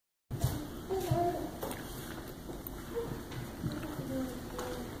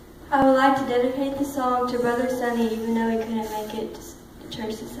I would like to dedicate the song to Brother Sonny, even though he couldn't make it to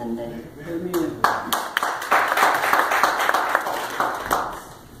church this Sunday.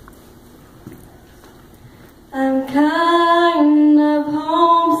 I'm kind of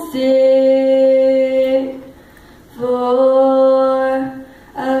homesick for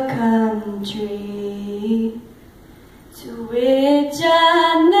a country to which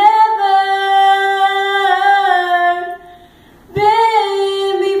I never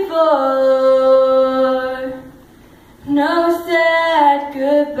been before. No sad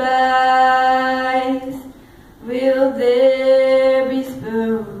goodbyes will there be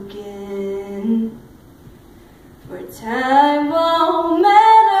spoken, for time won't matter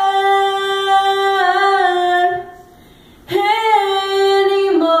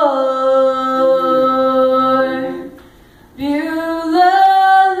anymore. Beaulha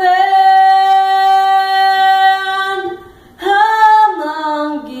land, I'm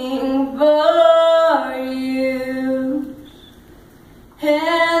longing for you,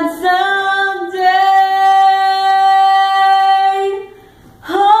 and someday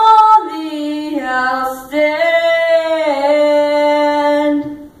only I'll stand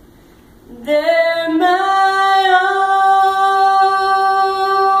there. My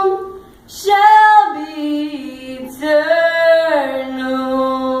home shall be eternal.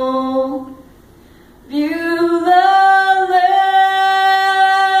 Beaulha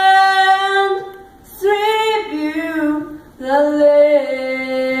land, sweet Beaulha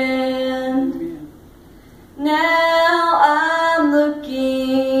land. Now I'm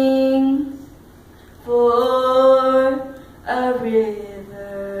looking for a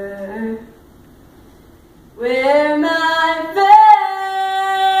river where my faith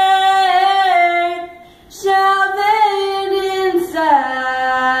shall land in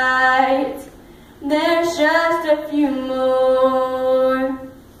sight. There's just a few more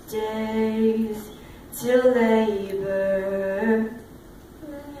days till labor,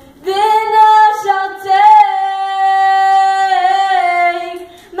 then I shall take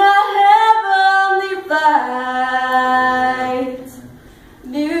my heavenly flight.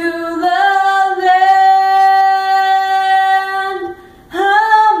 Beaulha land,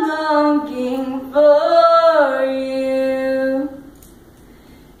 I'm longing for you,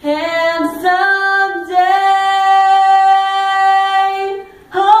 and someday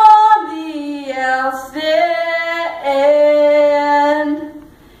only I'll stand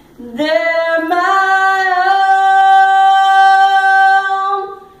there. My home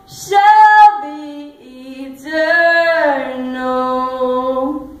shall be eternal.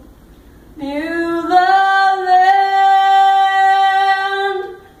 Beaulha land,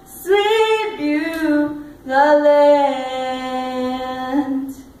 sweet Beaulha land.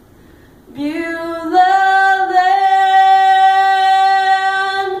 Beaulha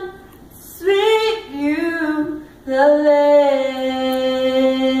land, sweet Beaulha land.